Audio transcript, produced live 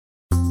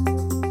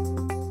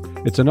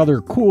It's another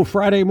cool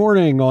Friday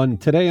morning on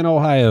Today in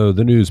Ohio,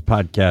 the news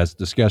podcast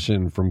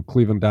discussion from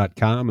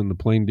Cleveland.com and the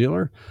Plain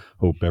Dealer.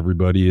 Hope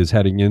everybody is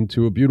heading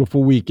into a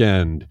beautiful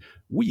weekend.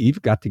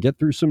 We've got to get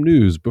through some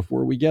news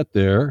before we get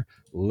there.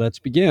 Let's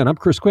begin. I'm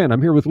Chris Quinn.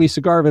 I'm here with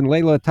Lisa Garvin,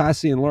 Layla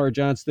Tassi, and Laura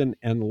Johnston.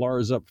 And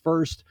Laura's up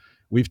first.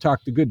 We've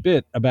talked a good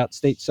bit about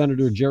State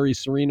Senator Jerry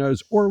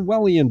Cirino's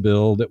Orwellian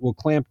bill that will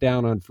clamp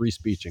down on free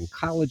speech in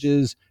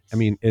colleges. I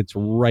mean, it's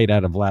right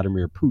out of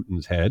Vladimir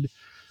Putin's head.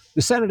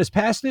 The Senate has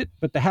passed it,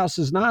 but the House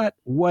has not.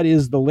 What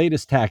is the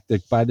latest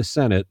tactic by the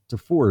Senate to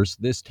force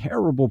this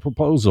terrible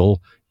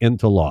proposal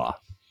into law?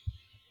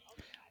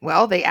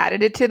 Well, they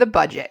added it to the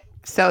budget.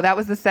 So that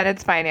was the Senate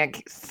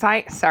Finance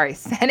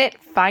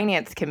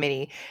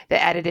Committee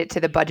that added it to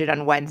the budget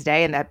on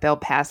Wednesday, and that bill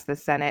passed the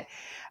Senate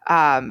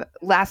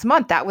last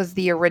month. That was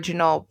the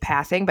original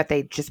passing, but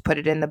they just put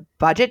it in the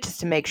budget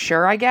just to make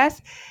sure, I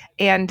guess.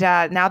 And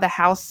now the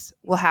House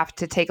will have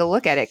to take a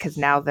look at it because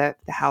now the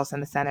House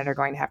and the Senate are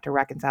going to have to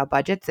reconcile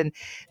budgets. And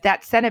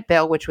that Senate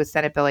bill, which was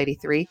Senate Bill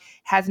 83,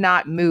 has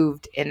not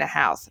moved in the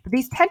House. But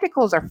these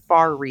tentacles are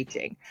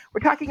far-reaching.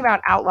 We're talking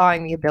about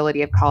outlawing the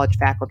ability of college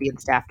faculty and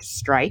staff to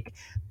strike,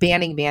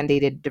 banning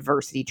mandated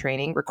diversity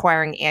training,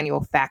 requiring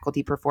annual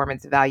faculty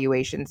performance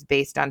evaluations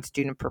based on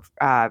student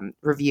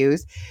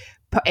reviews,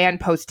 and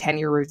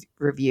post-tenure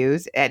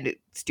reviews, and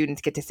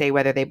students get to say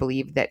whether they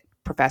believe that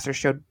professors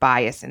showed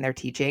bias in their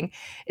teaching.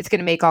 It's going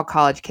to make all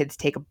college kids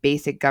take a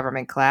basic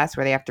government class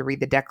where they have to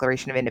read the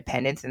Declaration of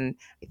Independence and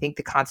I think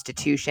the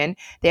Constitution.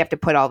 They have to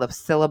put all the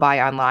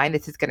syllabi online.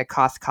 This is going to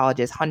cost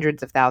colleges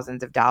hundreds of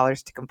thousands of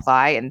dollars to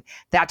comply, and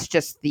that's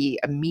just the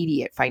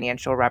immediate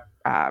financial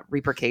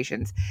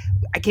repercussions.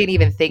 I can't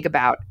even think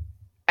about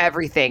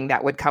everything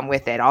that would come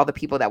with it, all the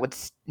people that would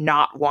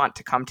not want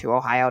to come to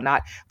Ohio,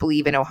 not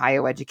believe in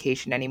Ohio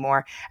education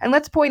anymore. And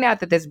let's point out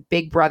that this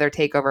big brother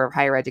takeover of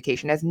higher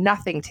education has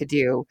nothing to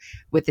do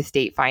with the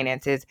state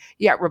finances,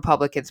 yet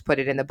Republicans put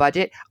it in the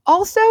budget.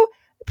 Also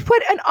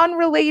put an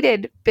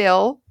unrelated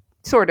bill,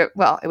 it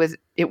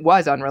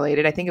was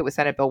unrelated. I think it was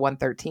Senate Bill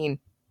 113.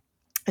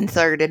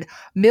 Inserted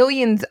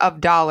millions of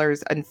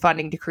dollars in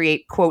funding to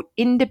create, quote,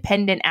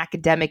 independent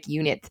academic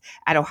units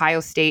at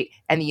Ohio State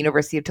and the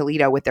University of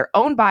Toledo with their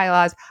own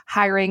bylaws,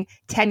 hiring,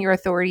 tenure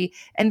authority,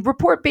 and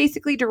report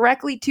basically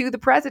directly to the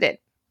president.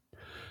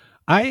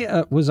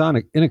 I was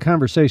in a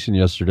conversation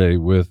yesterday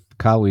with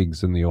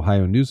colleagues in the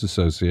Ohio News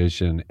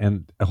Association,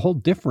 and a whole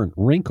different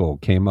wrinkle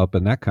came up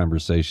in that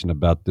conversation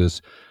about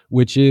this,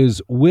 which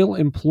is, will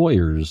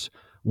employers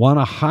want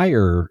to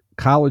hire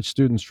college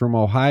students from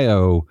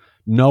Ohio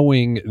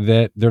knowing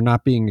that they're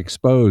not being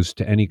exposed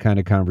to any kind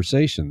of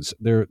conversations?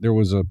 There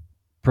was a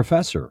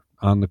professor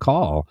on the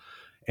call,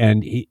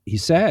 and he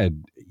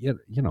said,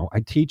 I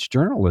teach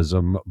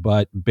journalism,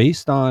 but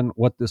based on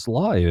what this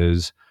law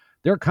is,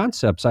 there are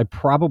concepts I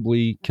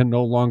probably can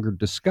no longer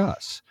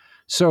discuss.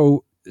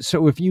 So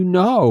if you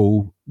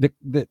know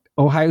that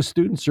Ohio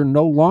students are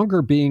no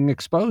longer being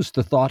exposed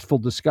to thoughtful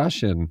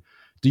discussion,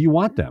 do you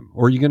want them?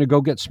 Or are you going to go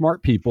get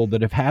smart people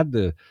that have had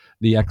the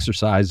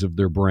exercise of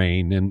their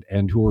brain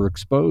and who are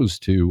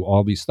exposed to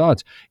all these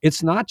thoughts?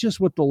 It's not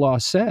just what the law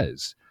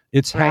says.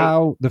 It's right.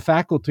 How the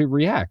faculty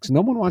reacts.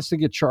 No one wants to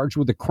get charged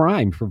with a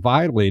crime for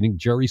violating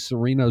Jerry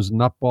Cirino's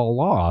nutball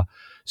law.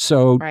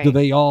 So right. Do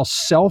they all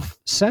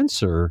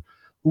self-censor,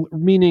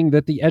 meaning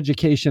that the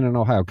education in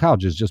Ohio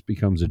colleges just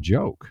becomes a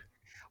joke?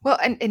 Well,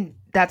 and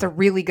that's a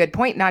really good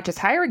point, not just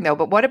hiring, though,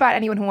 but what about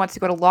anyone who wants to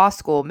go to law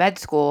school, med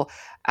school,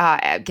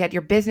 get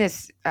your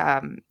business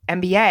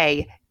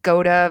MBA,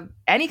 go to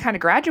any kind of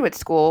graduate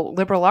school,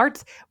 liberal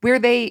arts, where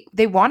they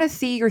want to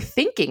see your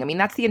thinking? I mean,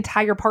 that's the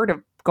entire part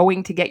of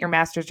going to get your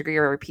master's degree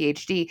or a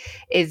PhD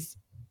is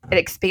an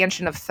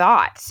expansion of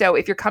thought. So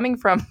if you're coming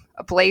from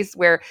a place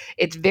where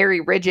it's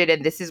very rigid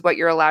and this is what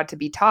you're allowed to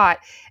be taught,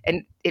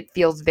 and it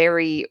feels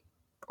very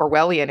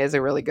Orwellian is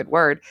a really good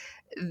word,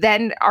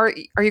 then are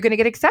you going to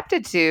get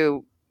accepted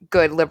to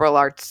good liberal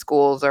arts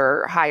schools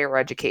or higher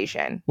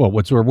education? Well,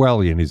 what's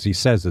Orwellian is he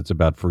says it's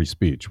about free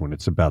speech when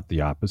it's about the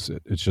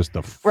opposite. It's just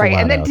a right.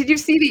 And then did you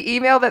see the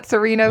email that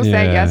Cirino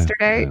sent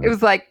yesterday? Yeah. It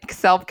was like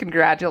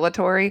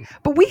self-congratulatory.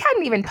 But we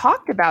hadn't even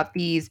talked about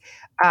these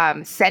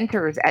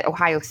centers at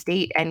Ohio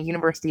State and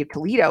University of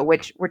Toledo,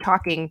 which we're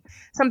talking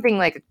something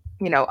like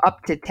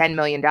up to $10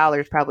 million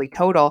probably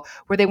total,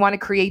 where they want to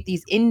create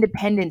these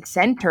independent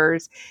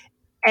centers.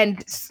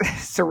 And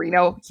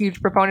Cirino, huge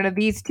proponent of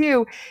these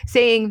too,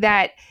 saying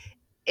that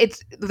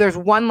there's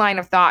one line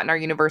of thought in our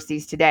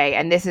universities today,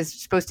 and this is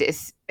supposed to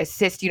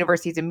assist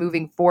universities in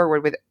moving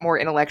forward with more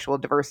intellectual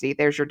diversity.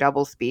 There's your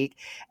double speak.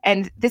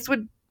 And this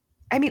would,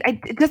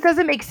 it just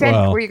doesn't make sense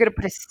where you're going to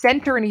put a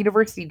center in a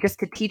university just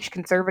to teach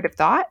conservative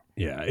thought.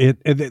 Yeah.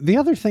 The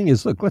other thing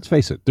is, look, let's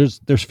face it,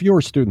 there's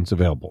fewer students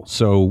available.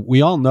 So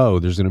we all know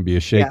there's going to be a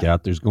shakeout. Yeah.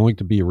 There's going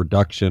to be a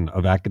reduction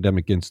of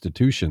academic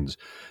institutions.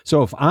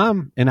 So if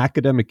I'm an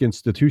academic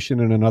institution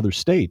in another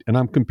state and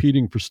I'm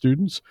competing for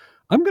students,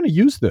 I'm going to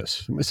use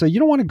this. I say, you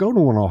don't want to go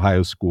to an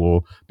Ohio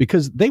school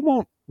because they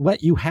won't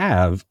let you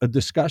have a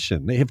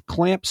discussion. They have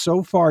clamped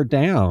so far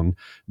down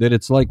that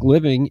it's like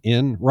living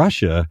in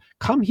Russia.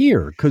 Come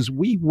here, because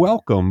we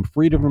welcome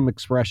freedom of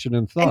expression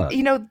and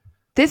And, thought.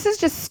 this is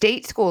just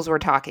state schools we're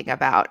talking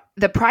about.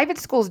 The private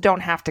schools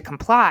don't have to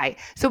comply.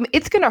 So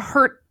it's going to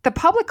hurt the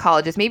public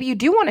colleges. Maybe you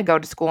do want to go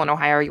to school in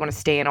Ohio or you want to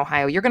stay in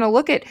Ohio. You're going to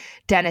look at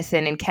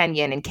Denison and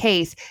Kenyon and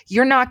Case.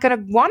 You're not going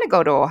to want to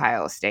go to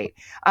Ohio State.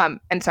 And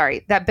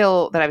sorry, that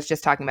bill that I was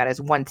just talking about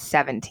is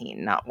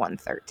 117, not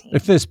 113.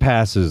 If this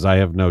passes, I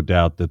have no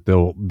doubt that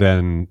they'll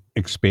then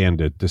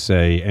expand it to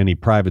say any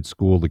private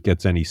school that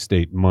gets any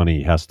state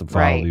money has to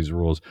follow Right. these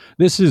rules.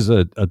 This is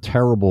a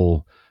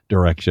terrible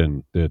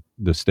direction that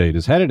the state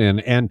is headed in.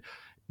 And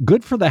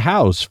good for the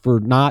House for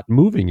not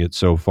moving it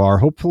so far.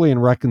 Hopefully in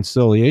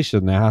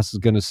reconciliation, the House is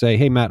going to say,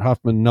 hey, Matt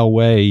Huffman, no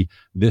way,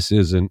 this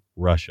isn't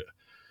Russia.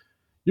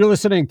 You're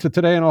listening to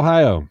Today in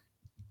Ohio.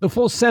 The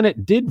full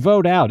Senate did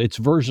vote out its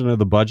version of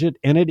the budget,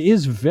 and it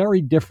is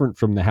very different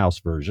from the House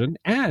version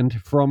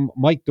and from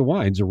Mike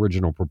DeWine's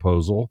original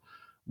proposal.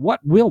 What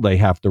will they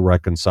have to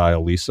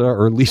reconcile, Lisa?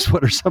 Or at least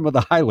what are some of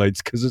the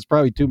highlights? Because it's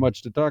probably too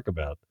much to talk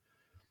about.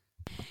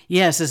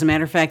 Yes, as a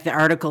matter of fact, the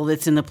article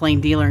that's in the Plain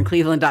Dealer and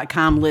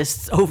Cleveland.com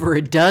lists over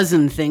a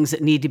dozen things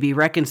that need to be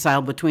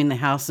reconciled between the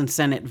House and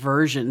Senate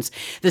versions.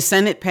 The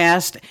Senate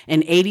passed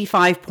an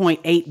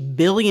 $85.8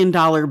 billion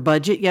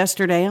budget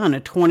yesterday on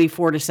a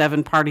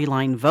 24-7 party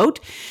line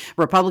vote.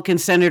 Republican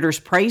senators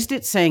praised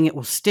it, saying it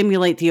will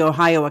stimulate the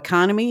Ohio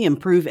economy,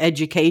 improve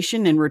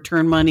education, and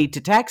return money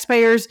to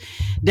taxpayers.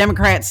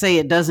 Democrats say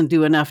it doesn't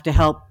do enough to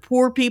help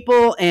poor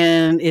people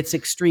and its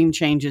extreme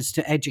changes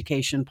to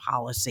education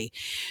policy.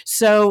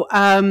 So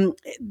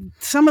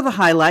some of the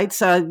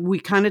highlights, we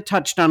kind of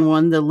touched on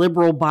one, the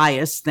liberal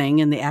bias thing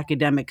in the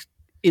academic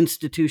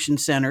institution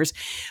centers.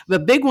 The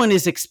big one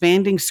is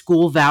expanding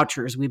school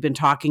vouchers. We've been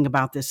talking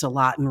about this a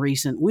lot in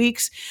recent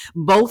weeks.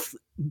 Both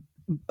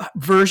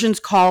versions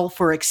call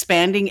for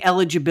expanding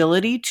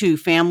eligibility to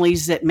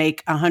families that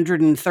make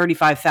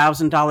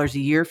 $135,000 a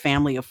year,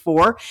 family of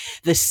four.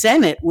 The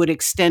Senate would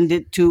extend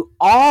it to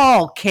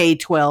all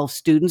K-12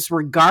 students,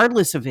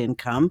 regardless of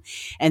income.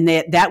 And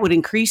that would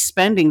increase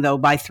spending, though,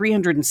 by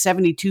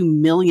 $372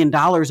 million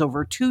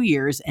over 2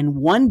 years and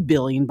 $1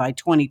 billion by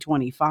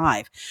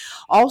 2025.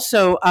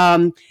 Also,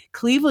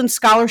 Cleveland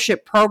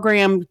Scholarship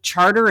Program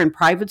charter and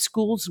private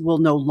schools will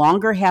no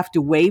longer have to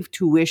waive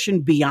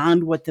tuition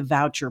beyond what the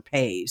voucher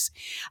pays.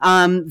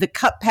 The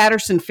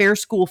Cup-Patterson Fair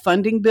School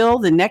funding bill,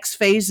 the next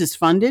phase is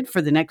funded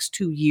for the next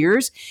 2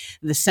 years.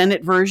 The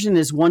Senate version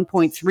is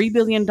 $1.3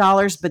 billion,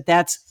 but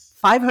that's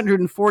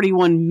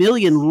 $541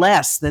 million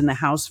less than the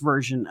House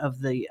version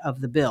of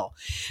the bill.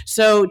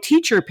 So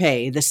teacher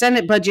pay, the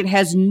Senate budget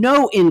has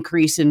no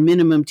increase in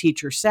minimum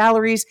teacher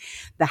salaries.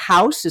 The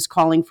House is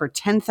calling for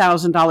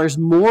 $10,000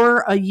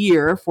 more a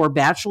year for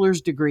bachelor's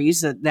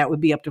degrees. That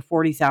would be up to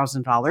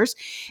 $40,000.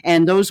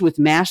 And those with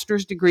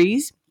master's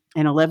degrees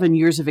and 11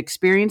 years of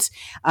experience,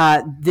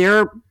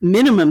 their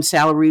minimum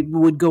salary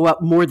would go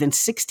up more than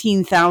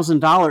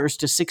 $16,000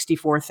 to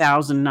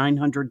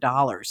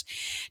 $64,900.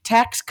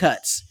 Tax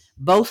cuts.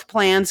 Both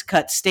plans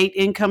cut state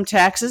income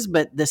taxes,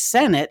 but the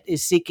Senate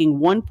is seeking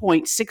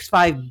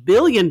 $1.65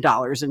 billion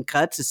in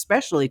cuts,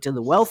 especially to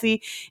the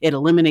wealthy. It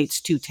eliminates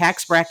 2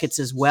 tax brackets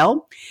as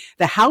well.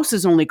 The House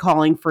is only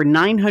calling for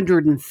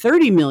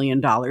 $930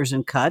 million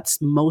in cuts,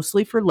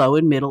 mostly for low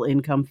and middle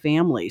income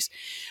families.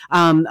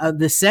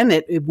 The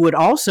Senate would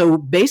also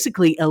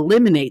basically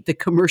eliminate the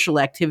commercial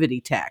activity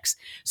tax.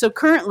 So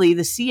currently,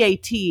 the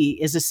CAT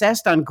is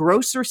assessed on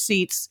gross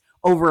receipts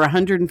over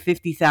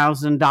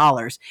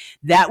 $150,000.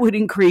 That would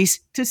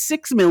increase to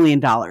 $6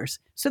 million.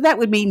 So that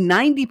would mean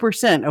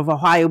 90% of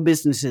Ohio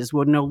businesses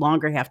would no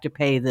longer have to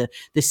pay the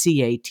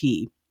CAT.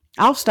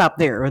 I'll stop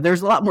there.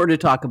 There's a lot more to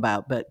talk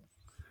about, but.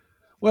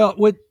 Well,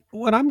 what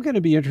I'm going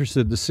to be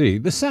interested to see,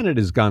 the Senate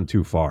has gone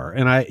too far,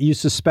 and you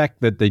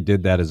suspect that they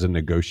did that as a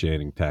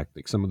negotiating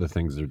tactic. Some of the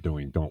things they're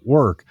doing don't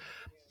work.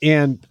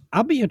 And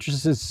I'll be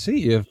interested to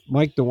see if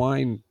Mike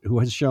DeWine, who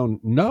has shown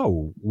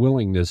no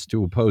willingness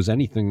to oppose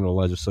anything the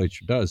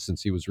legislature does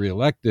since he was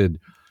reelected,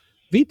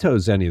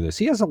 vetoes any of this.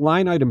 He has a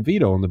line item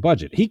veto on the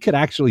budget. He could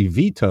actually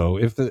veto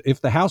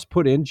if the House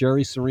put in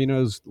Jerry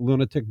Cirino's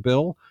lunatic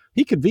bill,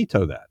 he could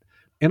veto that.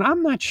 And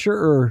I'm not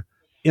sure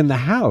in the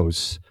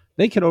House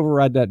they could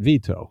override that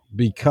veto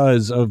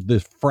because of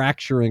the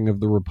fracturing of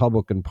the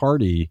Republican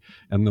Party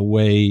and the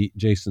way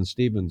Jason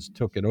Stevens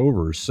took it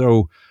over.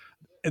 So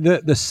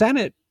the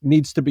Senate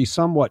needs to be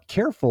somewhat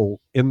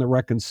careful in the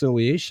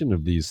reconciliation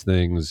of these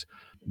things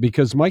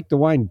because Mike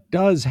DeWine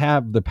does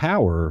have the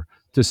power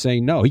to say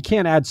no. He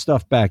can't add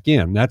stuff back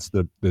in. That's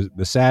the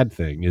sad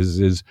thing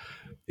is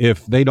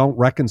if they don't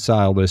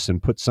reconcile this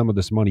and put some of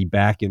this money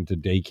back into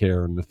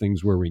daycare and the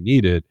things where we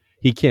need it,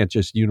 he can't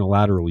just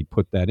unilaterally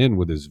put that in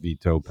with his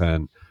veto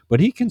pen, but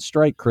he can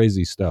strike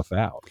crazy stuff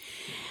out.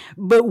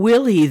 But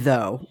will he,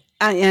 though?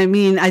 I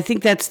mean, I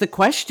think that's the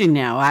question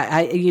now.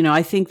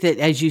 I think that,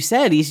 as you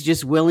said, he's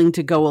just willing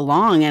to go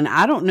along, and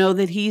I don't know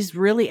that he's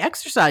really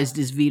exercised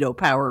his veto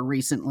power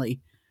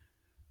recently.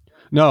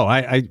 No,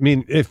 I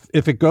mean, if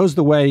it goes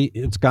the way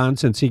it's gone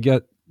since he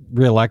got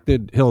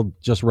reelected, he'll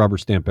just rubber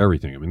stamp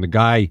everything. I mean, the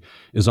guy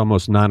is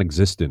almost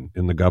non-existent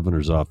in the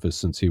governor's office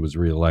since he was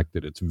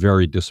reelected. It's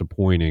very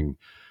disappointing.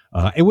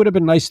 It would have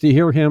been nice to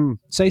hear him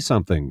say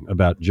something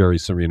about Jerry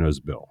Cirino's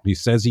bill. He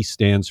says he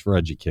stands for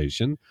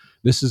education.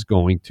 This is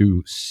going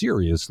to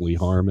seriously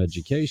harm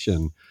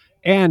education,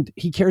 and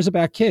he cares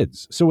about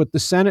kids. So with the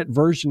Senate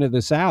version of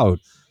this out,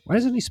 why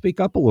doesn't he speak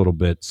up a little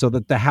bit so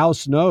that the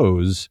House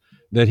knows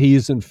that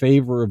he's in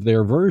favor of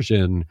their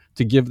version,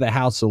 to give the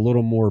House a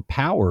little more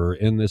power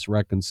in this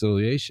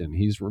reconciliation?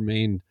 He's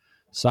remained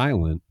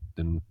silent,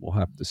 and we'll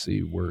have to see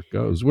where it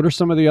goes. What are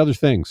some of the other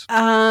things?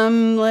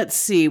 Let's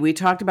see. We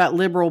talked about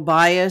liberal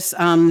bias.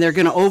 They're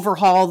going to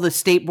overhaul the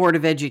State Board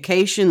of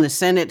Education. The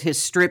Senate has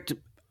stripped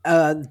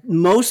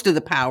most of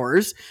the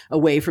powers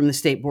away from the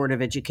State Board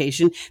of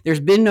Education. There's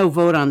been no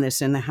vote on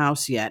this in the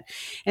House yet.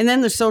 And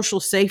then the social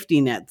safety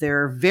net.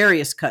 There are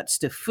various cuts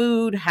to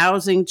food,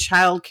 housing,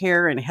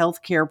 childcare, and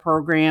healthcare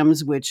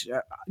programs, which,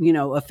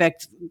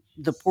 affect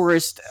the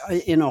poorest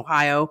in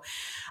Ohio.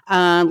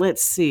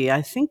 Let's see.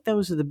 I think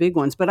those are the big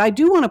ones. But I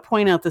do want to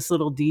point out this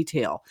little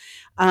detail.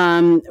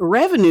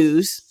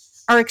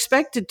 Revenues are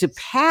expected to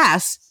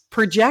pass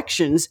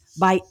projections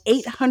by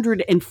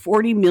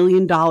 $840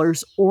 million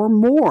or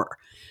more.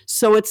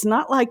 So it's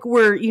not like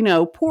we're,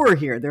 poor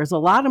here. There's a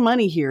lot of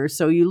money here.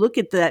 So you look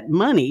at that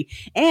money,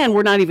 and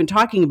we're not even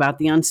talking about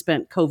the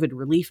unspent COVID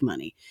relief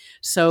money.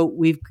 So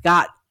we've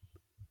got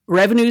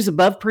revenues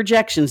above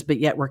projections, but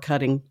yet we're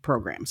cutting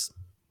programs.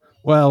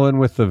 Well, and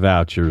with the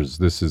vouchers,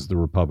 this is the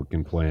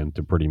Republican plan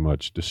to pretty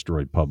much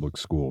destroy public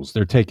schools.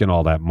 They're taking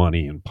all that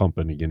money and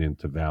pumping it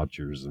into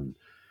vouchers, and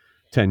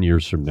 10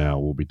 years from now,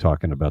 we'll be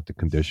talking about the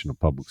condition of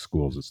public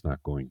schools. It's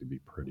not going to be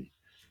pretty.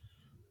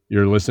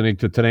 You're listening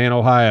to Today in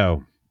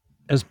Ohio.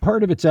 As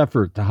part of its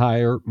effort to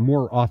hire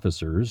more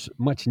officers,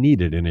 much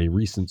needed in a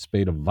recent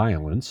spate of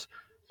violence,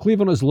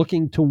 Cleveland is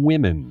looking to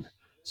women.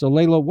 So,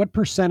 Layla, what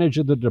percentage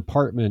of the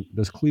department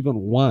does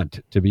Cleveland want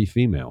to be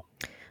female?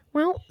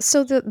 Well,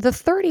 so the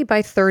 30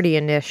 by 30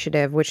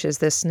 initiative, which is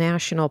this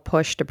national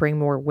push to bring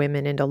more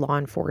women into law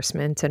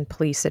enforcement and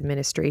police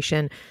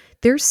administration,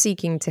 they're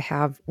seeking to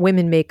have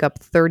women make up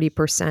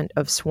 30%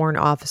 of sworn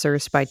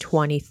officers by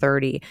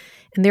 2030.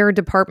 And there are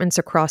departments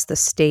across the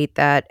state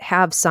that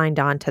have signed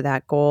on to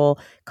that goal.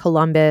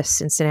 Columbus,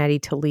 Cincinnati,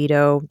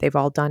 Toledo, they've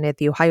all done it.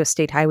 The Ohio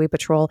State Highway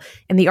Patrol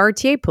and the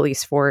RTA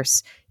police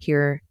force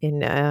here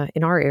in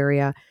our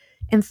area.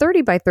 And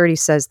 30 by 30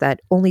 says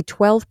that only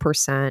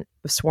 12%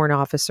 of sworn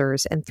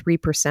officers and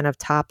 3% of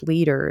top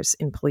leaders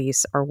in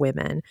police are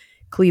women.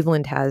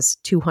 Cleveland has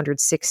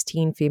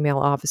 216 female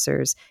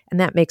officers, and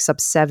that makes up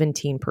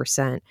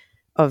 17%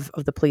 of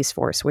the police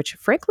force, which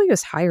frankly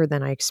is higher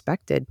than I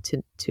expected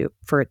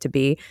for it to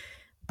be.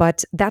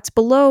 But that's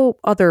below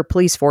other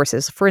police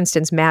forces. For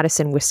instance,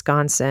 Madison,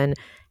 Wisconsin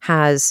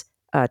has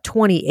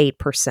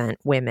 28%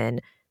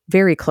 women,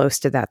 very close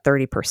to that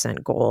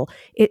 30% goal.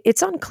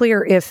 It's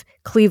unclear if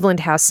Cleveland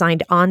has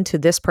signed on to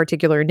this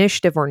particular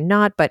initiative or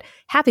not, but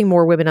having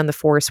more women on the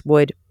force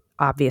would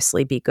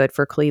obviously be good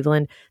for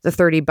Cleveland. The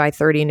 30 by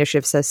 30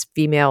 initiative says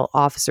female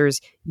officers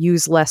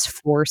use less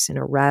force in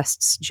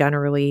arrests.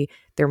 Generally,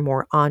 they're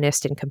more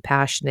honest and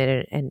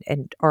compassionate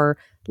and are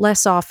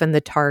less often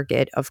the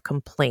target of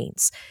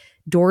complaints.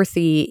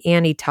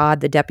 Annie Todd,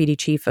 the deputy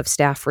chief of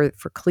staff for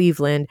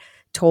Cleveland,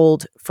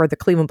 told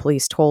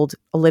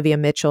Olivia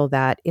Mitchell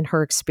that in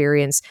her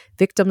experience,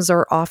 victims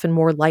are often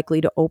more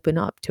likely to open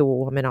up to a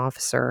woman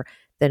officer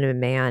than a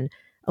man.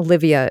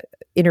 Olivia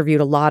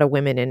interviewed a lot of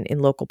women in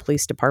local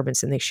police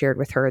departments, and they shared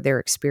with her their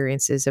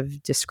experiences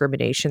of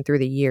discrimination through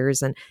the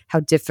years and how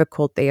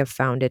difficult they have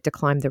found it to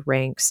climb the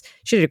ranks.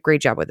 She did a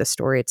great job with this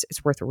story.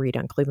 It's worth a read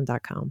on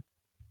cleveland.com.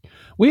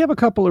 We have a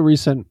couple of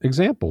recent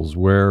examples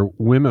where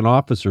women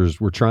officers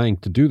were trying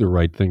to do the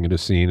right thing in a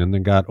scene and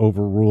then got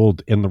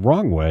overruled in the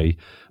wrong way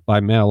by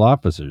male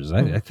officers.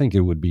 I think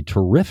it would be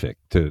terrific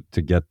to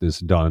get this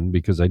done,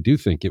 because I do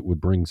think it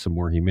would bring some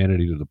more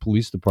humanity to the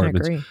police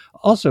departments. I agree.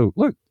 Also,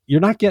 look,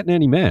 you're not getting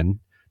any men.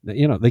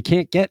 They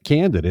can't get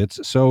candidates.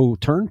 So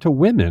turn to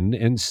women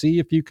and see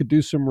if you could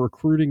do some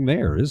recruiting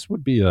there. This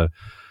would be a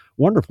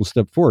wonderful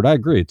step forward. I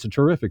agree. It's a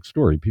terrific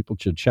story. People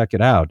should check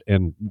it out,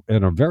 and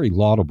a very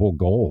laudable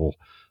goal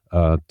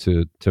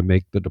to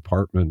make the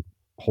department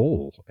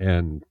whole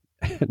and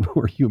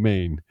more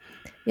humane.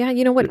 Yeah,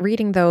 you know what?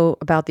 Reading, though,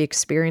 about the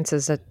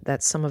experiences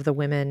that some of the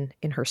women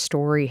in her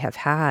story have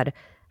had,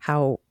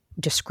 how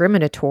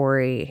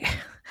discriminatory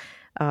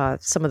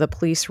some of the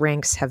police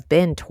ranks have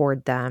been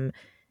toward them,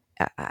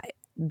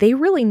 they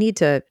really need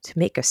to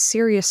make a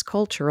serious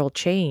cultural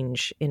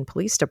change in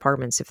police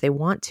departments if they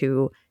want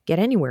to get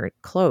anywhere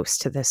close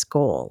to this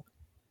goal.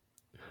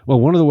 Well,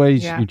 one of the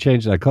ways you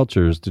change that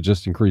culture is to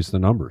just increase the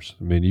numbers.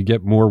 I mean, you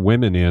get more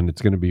women in,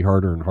 it's going to be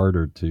harder and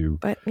harder to.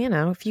 But,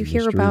 if you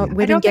hear about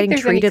women getting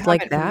treated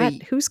like that,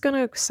 who's going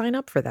to sign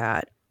up for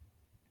that?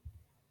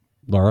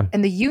 Laura?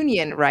 And the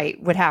union,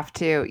 right, would have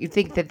to, you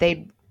think that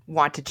they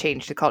want to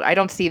change the culture. I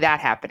don't see that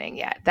happening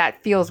yet.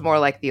 That feels more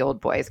like the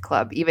old boys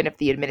club, even if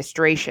the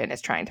administration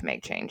is trying to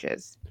make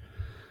changes.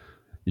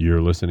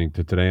 You're listening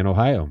to Today in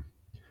Ohio.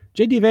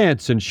 J.D.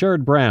 Vance and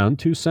Sherrod Brown,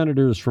 two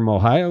senators from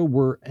Ohio,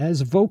 were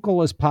as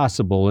vocal as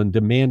possible in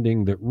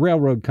demanding that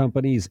railroad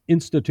companies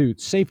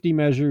institute safety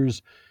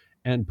measures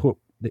and put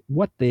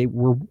what they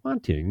were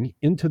wanting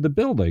into the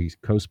bill they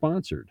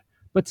co-sponsored.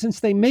 But since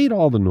they made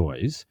all the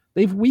noise,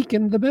 they've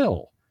weakened the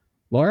bill.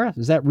 Laura,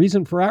 is that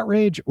reason for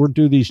outrage, or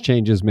do these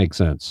changes make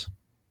sense?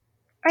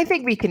 I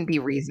think we can be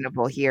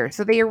reasonable here.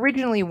 So they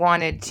originally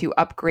wanted to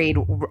upgrade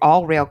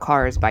all rail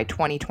cars by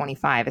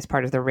 2025 as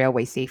part of the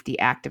Railway Safety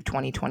Act of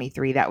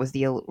 2023. That was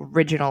the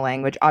original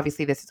language.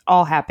 Obviously, this has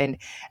all happened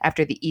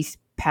after the East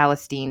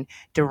Palestine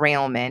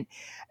derailment.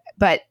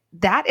 But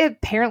that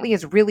apparently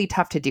is really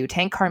tough to do.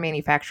 Tank car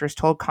manufacturers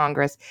told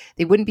Congress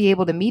they wouldn't be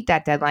able to meet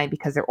that deadline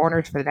because their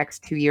orders for the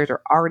next 2 years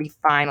are already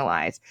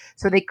finalized.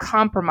 So they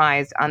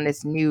compromised on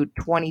this new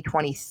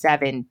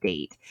 2027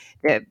 date.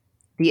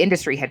 The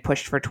industry had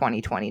pushed for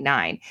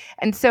 2029.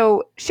 And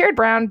so Sherrod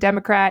Brown,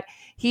 Democrat,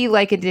 he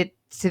likened it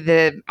to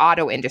the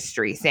auto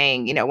industry,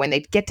 saying, when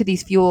they get to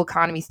these fuel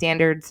economy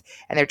standards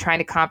and they're trying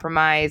to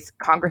compromise,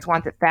 Congress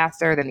wants it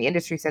faster than the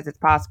industry says it's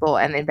possible,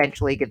 and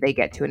eventually they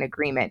get to an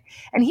agreement.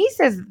 And he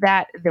says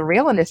that the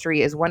rail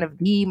industry is one of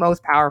the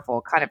most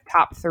powerful, kind of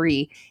top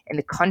 3 in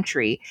the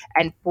country.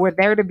 And for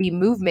there to be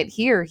movement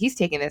here, he's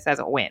taking this as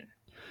a win.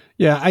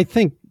 Yeah, I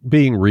think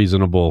being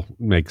reasonable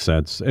makes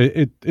sense.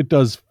 It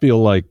does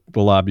feel like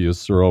the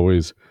lobbyists are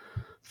always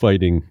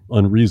fighting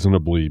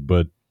unreasonably,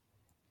 but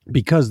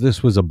because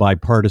this was a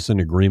bipartisan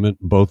agreement,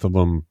 both of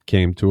them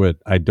came to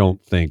it. I don't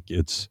think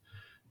it's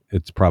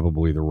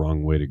probably the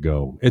wrong way to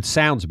go. It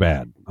sounds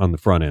bad on the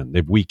front end.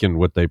 They've weakened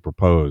what they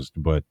proposed,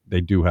 but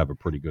they do have a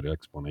pretty good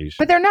explanation.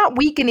 But they're not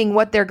weakening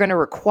what they're going to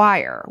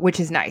require, which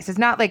is nice. It's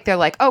not like they're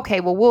like,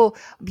 okay, well, we'll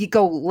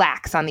go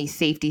lax on these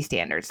safety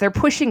standards. They're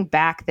pushing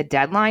back the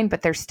deadline,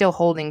 but they're still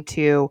holding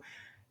to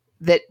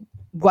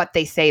what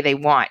they say they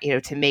want,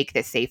 to make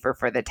this safer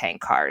for the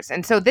tank cars.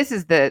 And so this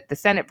is the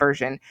Senate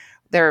version.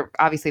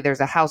 There's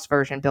a House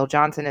version. Bill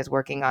Johnson is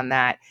working on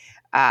that.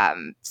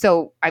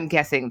 So I'm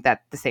guessing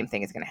that the same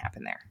thing is going to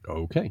happen there.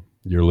 Okay.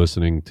 You're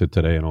listening to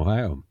Today in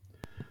Ohio.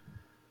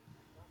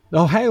 The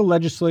Ohio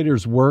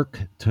legislators' work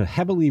to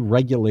heavily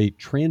regulate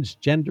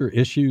transgender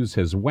issues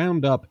has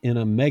wound up in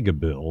a mega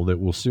bill that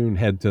will soon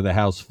head to the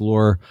House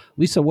floor.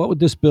 Lisa, what would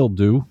this bill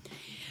do?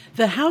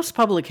 The House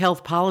Public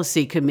Health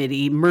Policy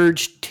Committee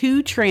merged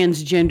 2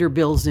 transgender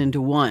bills into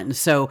one.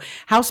 So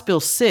House Bill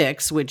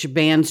 6, which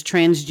bans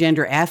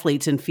transgender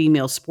athletes in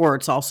female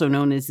sports, also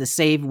known as the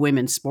Save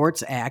Women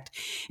Sports Act,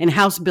 and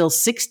House Bill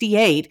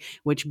 68,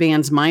 which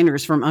bans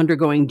minors from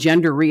undergoing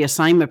gender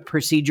reassignment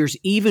procedures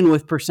even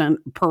with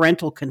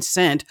parental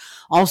consent,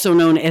 also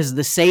known as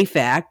the SAFE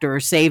Act, or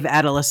Save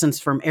Adolescents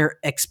from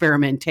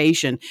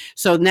Experimentation.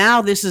 So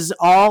now this is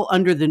all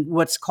under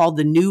what's called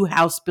the new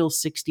House Bill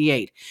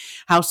 68.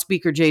 House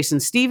Speaker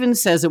Jason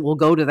Stevens says it will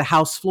go to the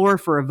House floor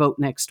for a vote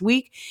next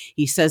week.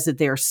 He says that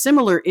they are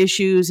similar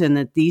issues and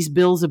that these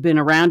bills have been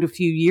around a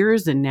few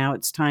years and now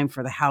it's time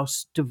for the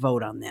House to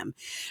vote on them.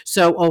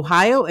 So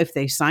Ohio, if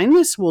they sign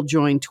this, will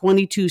join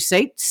 22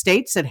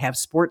 states that have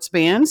sports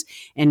bans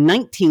and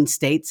 19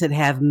 states that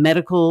have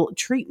medical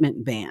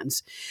treatment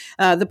bans.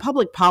 The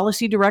public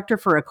policy director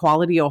for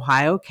Equality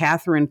Ohio,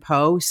 Catherine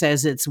Poe,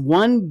 says it's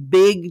one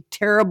big,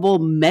 terrible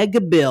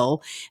mega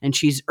bill, and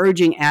she's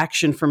urging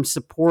action from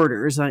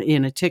supporters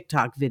in a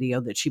TikTok video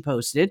that she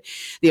posted.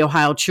 The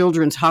Ohio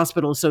Children's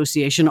Hospital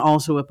Association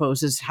also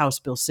opposes House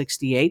Bill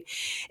 68.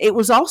 It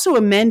was also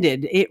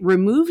amended. It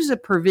removes a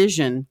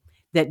provision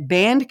that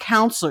banned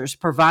counselors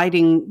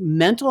providing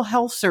mental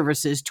health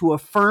services to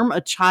affirm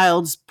a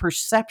child's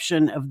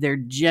perception of their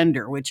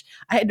gender, which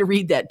I had to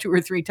read that 2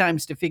 or 3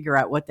 times to figure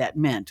out what that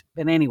meant.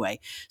 But anyway,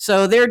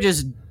 so they're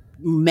just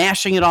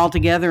mashing it all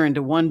together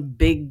into one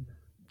big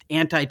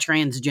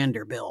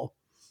anti-transgender bill.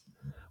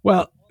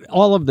 Well,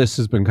 all of this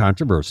has been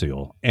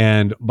controversial,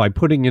 and by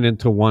putting it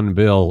into one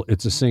bill,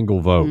 it's a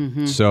single vote.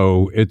 Mm-hmm.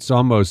 So it's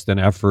almost an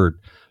effort.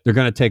 They're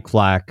going to take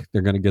flack.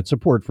 They're going to get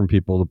support from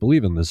people that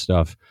believe in this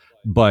stuff,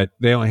 but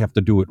they only have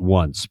to do it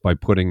once by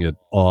putting it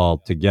all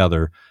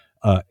together.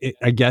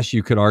 I guess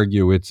you could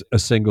argue it's a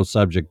single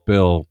subject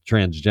bill,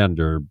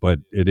 transgender, but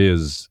it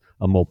is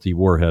a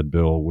multi-warhead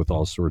bill with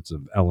all sorts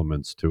of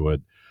elements to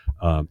it.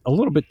 A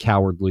little bit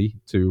cowardly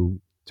to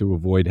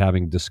avoid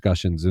having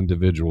discussions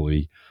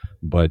individually,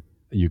 but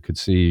you could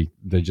see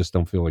they just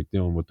don't feel like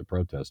dealing with the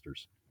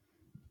protesters.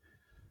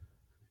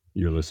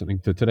 You're listening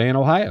to Today in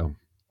Ohio.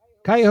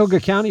 Cuyahoga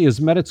County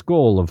has met its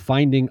goal of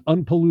finding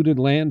unpolluted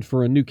land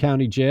for a new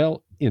county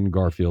jail in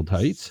Garfield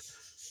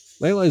Heights.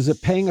 Layla, is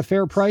it paying a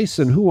fair price,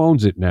 and who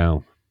owns it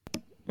now?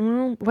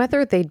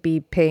 Whether they'd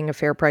be paying a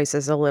fair price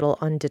is a little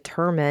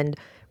undetermined.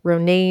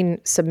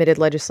 Ronayne submitted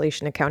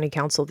legislation to County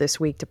Council this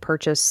week to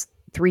purchase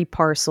three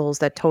parcels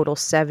that total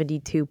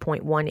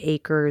 72.1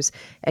 acres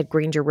at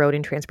Granger Road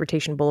and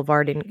Transportation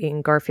Boulevard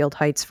in Garfield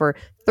Heights for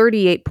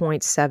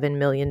 $38.7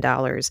 million.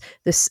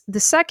 The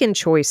second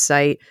choice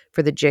site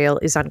for the jail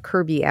is on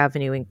Kirby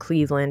Avenue in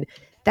Cleveland.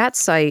 That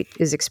site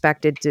is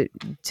expected to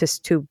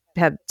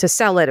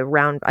sell at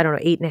around, I don't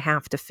know,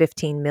 $8.5 to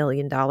 $15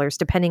 million,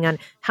 depending on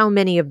how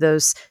many of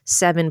those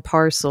 7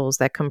 parcels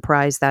that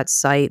comprise that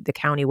site the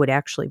county would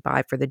actually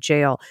buy for the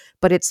jail.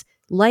 But it's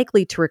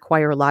likely to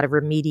require a lot of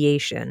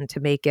remediation to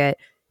make it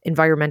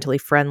environmentally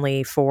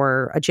friendly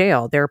for a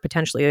jail. There are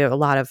potentially a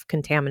lot of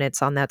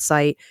contaminants on that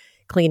site.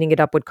 Cleaning it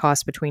up would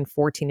cost between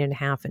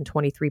 $14.5 and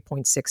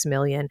 $23.6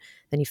 million.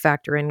 Then you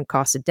factor in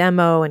cost of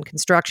demo and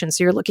construction.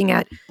 So you're looking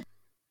at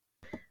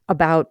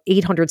about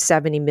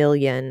 $870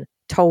 million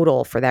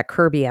total for that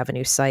Kirby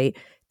Avenue site.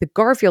 The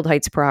Garfield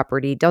Heights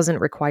property doesn't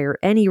require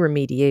any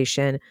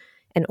remediation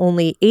and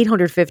only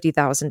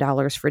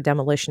 $850,000 for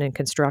demolition and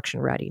construction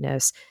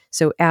readiness.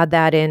 So add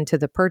that into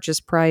the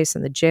purchase price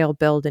and the jail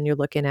build, and you're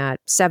looking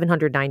at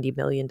 $790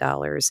 million.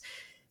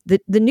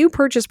 The new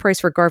purchase price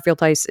for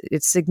Garfield Heights,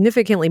 it's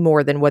significantly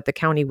more than what the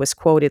county was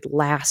quoted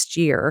last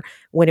year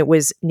when it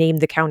was named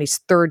the county's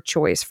third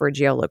choice for a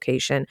jail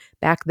location.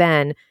 Back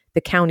then,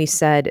 the county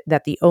said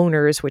that the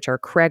owners, which are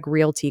Craig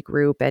Realty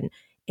Group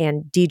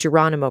and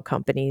DiGeronimo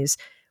companies,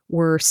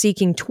 were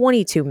seeking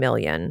 $22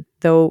 million,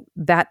 though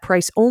that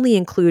price only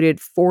included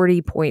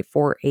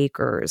 40.4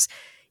 acres.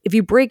 If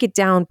you break it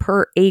down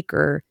per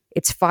acre,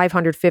 it's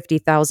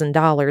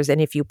 $550,000.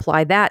 And if you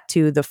apply that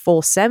to the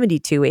full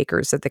 72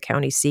 acres that the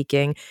county's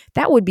seeking,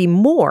 that would be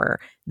more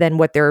than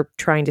what they're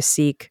trying to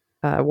seek,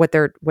 what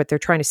they're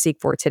trying to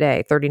seek for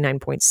today,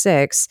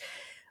 39.6.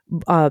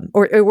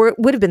 Or it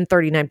would have been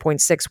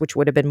 39.6, which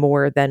would have been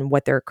more than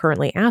what they're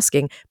currently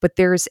asking. But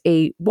there's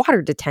a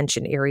water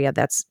detention area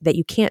that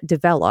you can't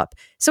develop.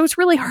 So it's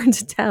really hard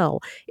to tell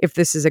if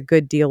this is a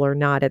good deal or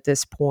not at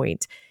this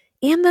point.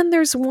 And then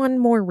there's one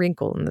more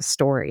wrinkle in the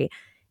story.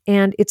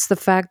 And it's the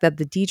fact that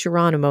the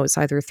DiGeronimos,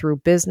 either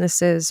through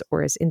businesses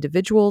or as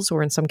individuals,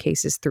 or in some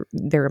cases through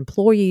their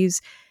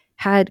employees,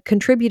 had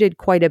contributed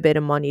quite a bit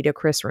of money to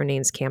Chris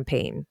Ronayne's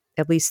campaign,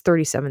 at least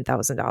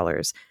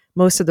 $37,000.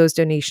 Most of those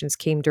donations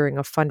came during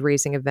a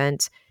fundraising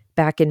event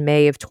back in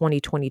May of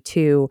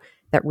 2022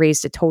 that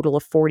raised a total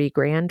of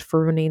 $40,000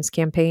 for Ronayne's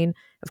campaign.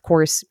 Of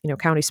course,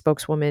 county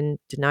spokeswoman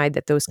denied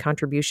that those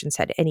contributions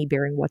had any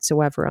bearing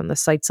whatsoever on the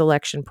site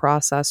selection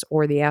process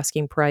or the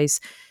asking price.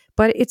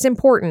 But it's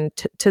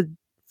important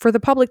for the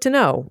public to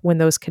know when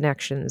those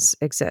connections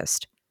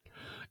exist.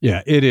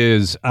 Yeah, it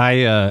is.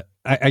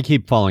 I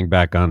keep falling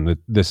back on that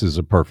this is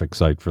a perfect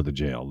site for the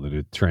jail, that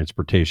it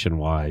transportation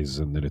wise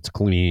and that it's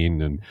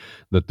clean and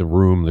that the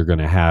room they're going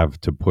to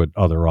have to put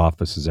other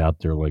offices out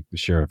there like the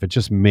sheriff, it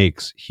just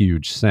makes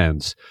huge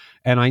sense.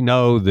 And I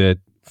know that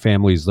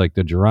families like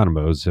the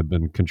Geronimos have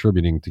been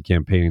contributing to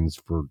campaigns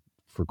for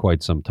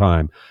quite some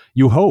time.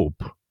 You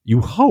hope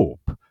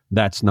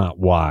that's not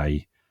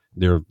why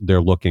they're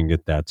looking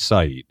at that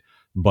site.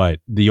 But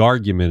the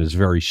argument is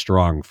very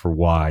strong for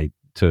why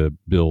to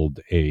build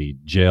a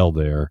jail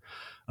there.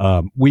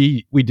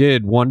 We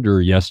did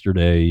wonder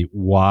yesterday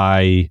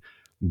why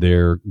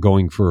they're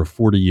going for a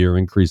 40-year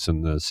increase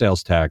in the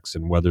sales tax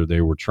and whether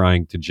they were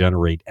trying to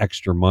generate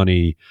extra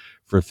money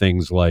for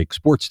things like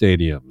sports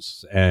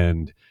stadiums.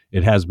 And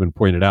it has been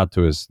pointed out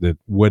to us that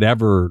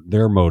whatever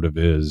their motive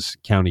is,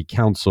 county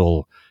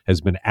council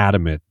has been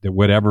adamant that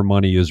whatever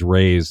money is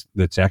raised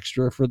that's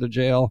extra for the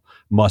jail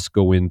must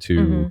go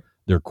into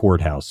their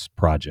courthouse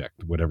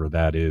project, whatever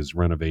that is,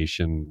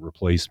 renovation,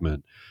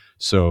 replacement.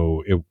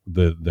 So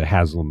the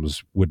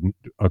Haslams wouldn't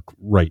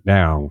right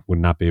now would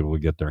not be able to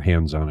get their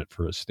hands on it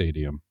for a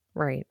stadium.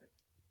 Right.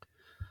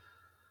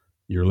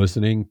 You're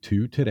listening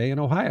to Today in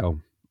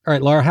Ohio. All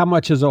right, Laura, how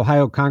much has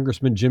Ohio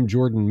Congressman Jim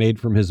Jordan made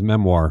from his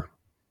memoir?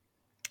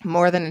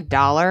 More than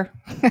 $1.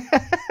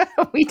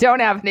 We don't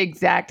have an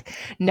exact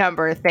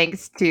number,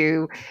 thanks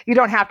to, you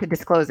don't have to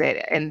disclose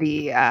it in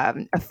the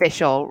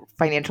official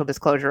financial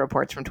disclosure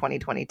reports from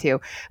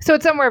 2022. So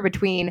it's somewhere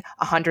between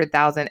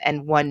 $100,000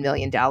 and $1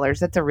 million.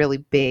 That's a really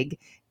big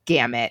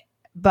gamut,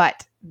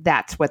 but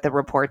that's what the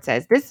report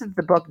says. This is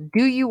the book,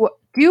 Do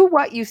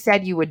What You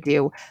Said You Would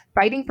Do,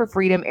 Fighting for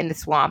Freedom in the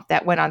Swamp,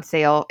 that went on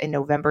sale in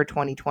November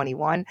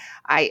 2021.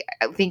 I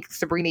think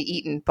Sabrina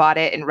Eaton bought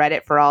it and read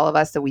it for all of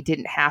us, so we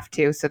didn't have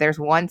to. So there's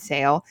one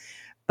sale.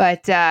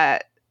 But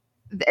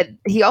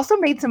he also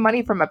made some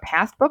money from a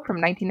past book from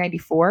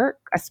 1994,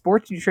 a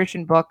sports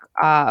nutrition book,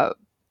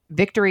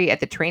 Victory at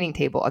the Training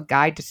Table, A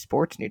Guide to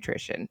Sports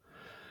Nutrition.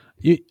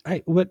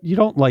 What you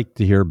don't like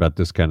to hear about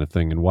this kind of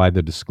thing and why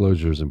the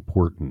disclosure is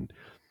important.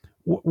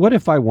 What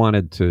if I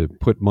wanted to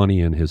put money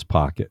in his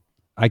pocket?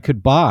 I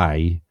could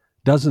buy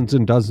dozens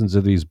and dozens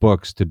of these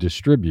books to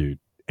distribute,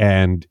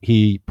 and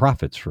he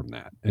profits from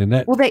that. And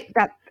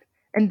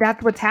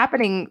that's what's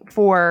happening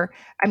for,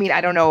 I mean,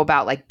 I don't know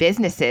about like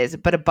businesses,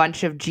 but a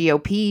bunch of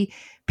GOP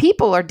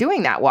people are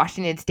doing that.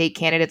 Washington state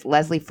candidate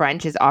Leslie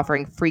French is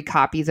offering free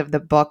copies of the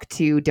book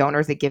to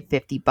donors that give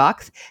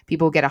 $50.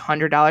 People who get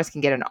 $100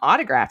 can get an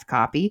autographed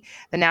copy.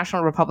 The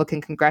National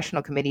Republican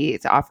Congressional Committee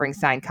is offering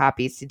signed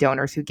copies to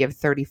donors who give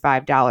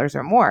 $35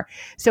 or more.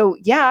 So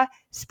yeah,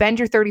 spend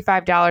your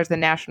 $35, the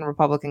National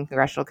Republican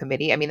Congressional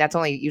Committee. I mean, that's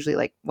only usually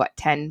like what,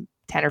 10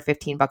 or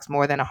 $15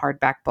 more than a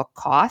hardback book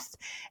costs.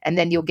 And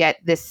then you'll get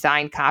this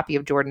signed copy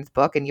of Jordan's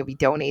book and you'll be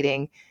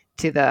donating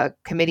to the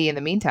committee in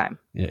the meantime.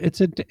 Yeah,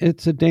 it's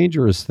a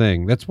dangerous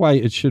thing. That's why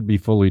it should be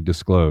fully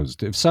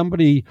disclosed. If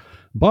somebody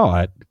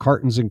bought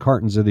cartons and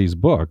cartons of these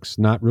books,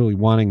 not really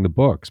wanting the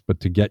books, but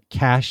to get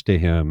cash to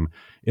him,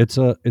 it's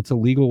a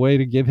legal way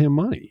to give him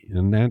money.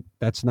 And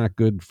that's not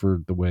good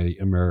for the way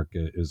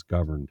America is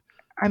governed.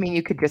 I mean,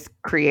 you could just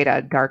create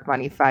a dark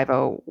money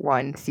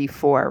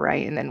 501c4,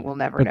 right? And then we'll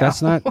never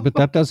know. But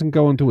that doesn't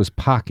go into his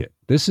pocket.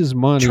 This is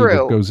money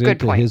that goes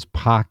into his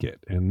pocket.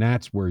 And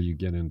that's where you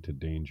get into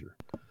danger.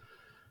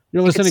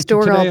 You're listening to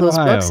store Today all in those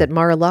Ohio. books at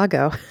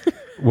Mar-a-Lago.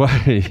 Well,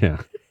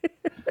 yeah.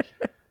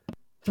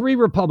 3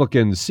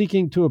 Republicans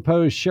seeking to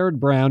oppose Sherrod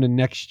Brown in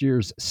next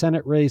year's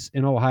Senate race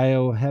in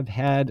Ohio have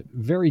had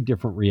very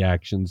different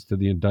reactions to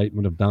the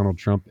indictment of Donald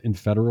Trump in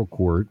federal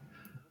court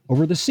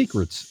over the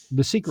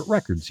secret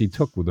records he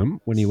took with him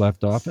when he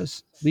left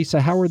office.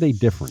 Lisa, how are they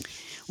different?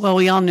 Well,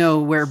 we all know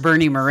where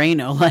Bernie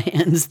Moreno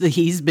lands.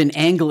 He's been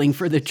angling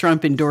for the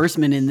Trump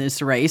endorsement in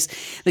this race.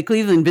 The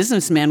Cleveland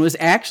businessman was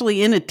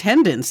actually in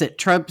attendance at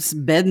Trump's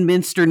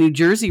Bedminster, New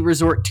Jersey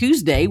resort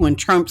Tuesday when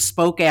Trump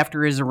spoke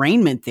after his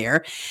arraignment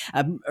there.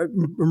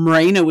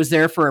 Moreno was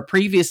there for a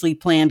previously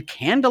planned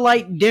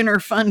candlelight dinner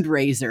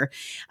fundraiser.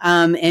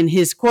 And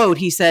his quote,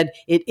 he said,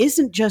 "It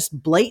isn't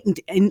just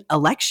blatant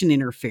election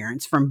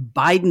interference from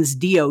Biden's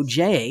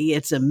DOJ.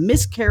 It's a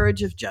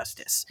miscarriage of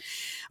justice."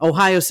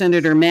 Ohio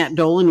Senator Matt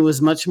Dolan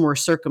was much more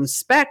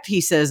circumspect.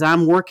 He says,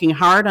 "I'm working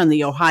hard on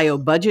the Ohio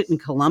budget in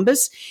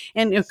Columbus."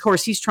 And of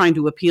course, he's trying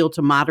to appeal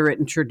to moderate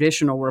and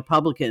traditional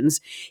Republicans.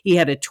 He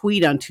had a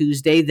tweet on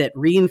Tuesday that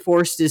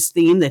reinforced his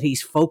theme that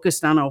he's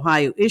focused on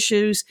Ohio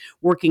issues,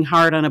 working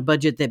hard on a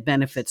budget that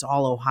benefits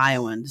all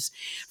Ohioans.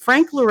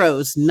 Frank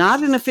LaRose,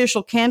 not an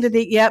official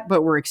candidate yet,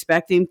 but we're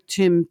expecting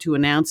him to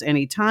announce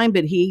any time.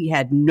 But he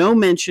had no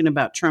mention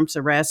about Trump's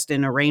arrest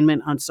and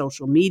arraignment on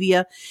social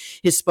media.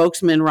 His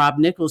spokesman, Rob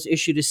Nichols,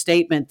 issued a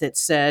statement that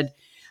said,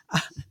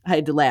 I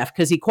had to laugh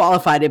because he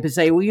qualified it to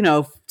say, well, you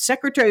know,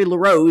 Secretary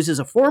LaRose is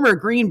a former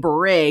Green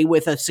Beret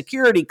with a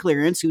security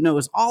clearance who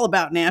knows all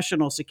about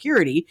national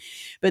security.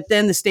 But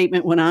then the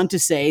statement went on to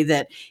say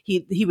that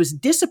he was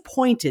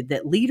disappointed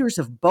that leaders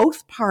of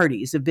both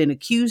parties have been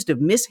accused of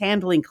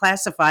mishandling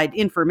classified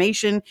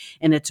information,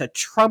 and it's a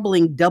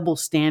troubling double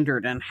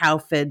standard on how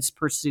feds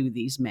pursue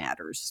these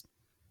matters.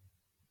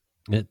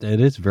 It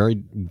is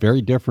very,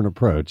 very different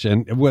approach.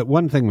 And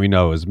one thing we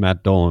know is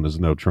Matt Dolan is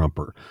no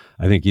Trumper.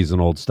 I think he's an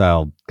old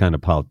style kind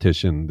of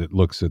politician that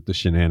looks at the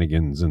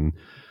shenanigans and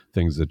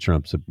things that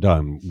Trump's have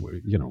done,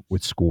 you know,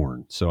 with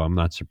scorn. So I'm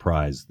not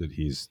surprised that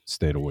he's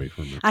stayed away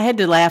from it. I had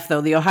to laugh,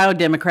 though. The Ohio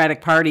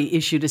Democratic Party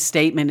issued a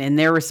statement, and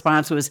their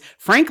response was,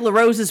 "Frank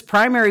LaRose's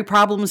primary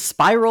problems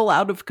spiral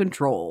out of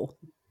control."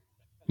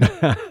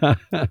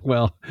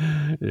 Well,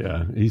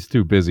 yeah, he's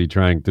too busy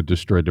trying to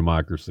destroy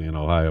democracy in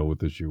Ohio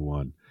with issue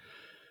 1.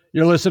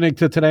 You're listening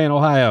to Today in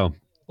Ohio.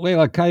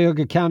 Layla,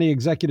 Cuyahoga County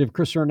Executive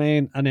Chris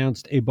Ronayne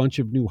announced a bunch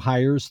of new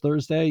hires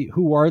Thursday.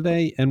 Who are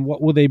they and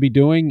what will they be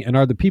doing? And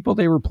are the people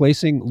they were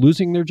replacing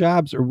losing their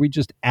jobs, or are we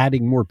just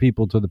adding more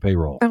people to the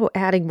payroll? Oh,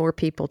 adding more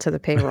people to the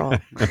payroll.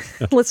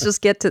 Let's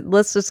just get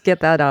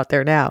that out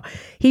there now.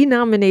 He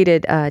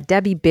nominated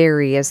Debbie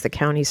Berry as the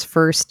county's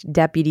first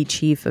deputy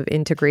chief of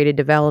integrated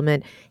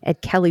development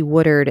and Kelly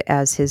Woodard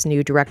as his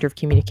new director of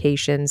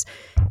communications.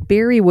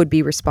 Berry would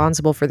be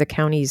responsible for the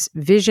county's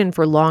vision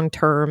for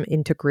long-term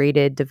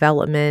integrated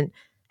development,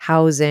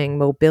 housing,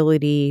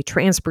 mobility,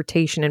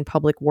 transportation, and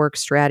public work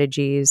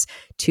strategies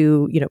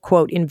to,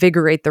 quote,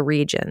 invigorate the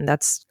region.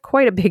 That's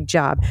quite a big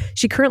job.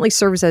 She currently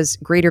serves as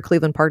Greater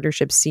Cleveland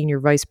Partnership's Senior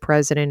Vice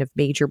President of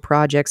Major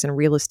Projects and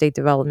Real Estate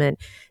Development.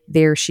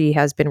 There, she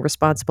has been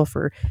responsible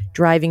for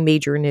driving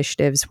major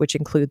initiatives, which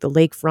include the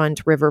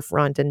lakefront,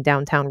 riverfront, and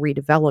downtown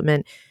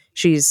redevelopment.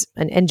 She's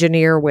an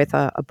engineer with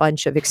a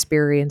bunch of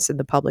experience in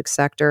the public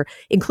sector,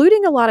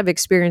 including a lot of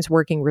experience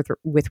working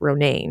with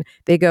Ronayne.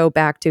 They go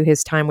back to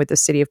his time with the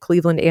city of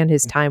Cleveland and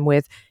his time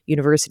with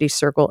University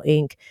Circle,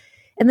 Inc.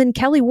 And then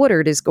Kelly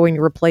Woodard is going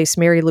to replace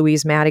Mary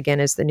Louise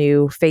Madigan as the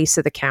new face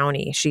of the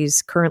county.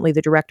 She's currently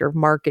the director of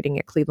marketing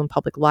at Cleveland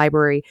Public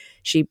Library.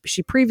 She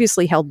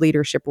previously held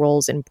leadership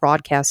roles in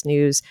broadcast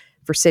news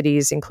for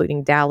cities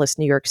including Dallas,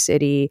 New York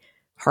City,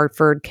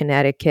 Hartford,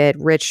 Connecticut,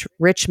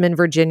 Richmond,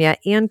 Virginia,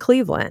 and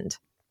Cleveland.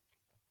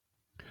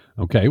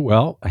 Okay,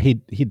 well, he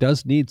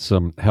does need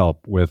some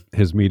help with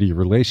his media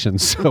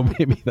relations, so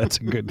maybe that's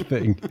a good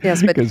thing.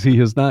 Yes, because he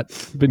has not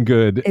been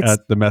good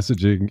at the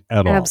messaging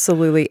at all.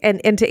 Absolutely.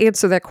 And to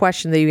answer that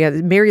question that you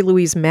have, Mary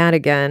Louise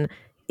Madigan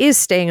is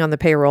staying on the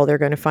payroll. They're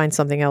going to find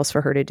something else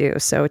for her to do.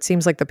 So it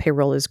seems like the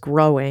payroll is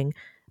growing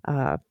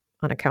on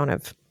account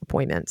of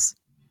appointments.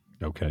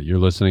 Okay, you're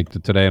listening to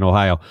Today in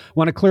Ohio.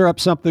 Want to clear up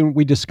something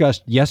we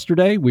discussed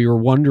yesterday? We were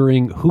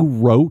wondering who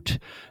wrote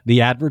the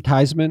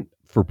advertisement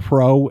for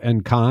pro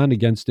and con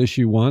against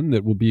issue 1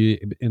 that will be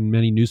in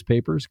many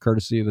newspapers,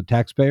 courtesy of the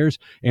taxpayers.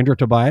 Andrew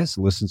Tobias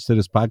listens to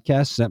this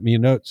podcast, sent me a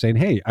note saying,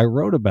 hey, I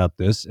wrote about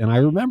this and I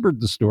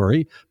remembered the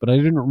story, but I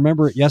didn't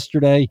remember it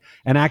yesterday.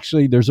 And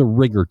actually, there's a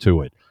rigor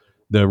to it.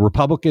 The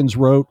Republicans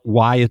wrote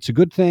why it's a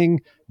good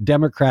thing.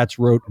 Democrats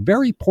wrote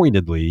very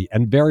pointedly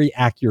and very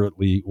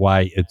accurately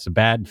why it's a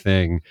bad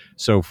thing.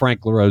 So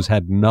Frank LaRose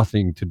had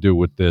nothing to do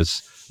with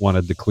this.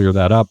 Wanted to clear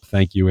that up.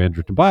 Thank you,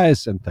 Andrew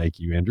Tobias, and thank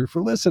you, Andrew,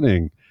 for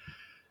listening.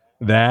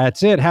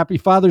 That's it. Happy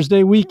Father's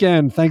Day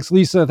weekend. Thanks,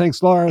 Lisa.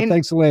 Thanks, Laura.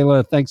 Thanks,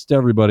 Layla. Thanks to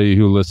everybody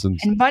who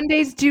listens. And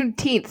Monday's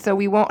Juneteenth, so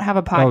we won't have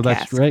a podcast. Oh,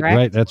 that's right. Correct?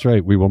 Right. That's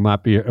right. We will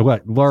not be.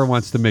 What Laura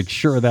wants to make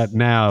sure of that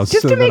now,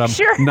 just so to that make I'm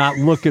sure. not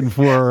looking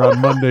for her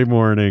on Monday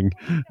morning.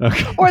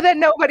 Okay. Or that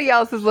nobody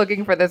else is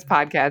looking for this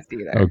podcast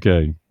either.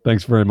 Okay.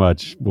 Thanks very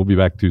much. We'll be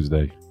back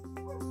Tuesday.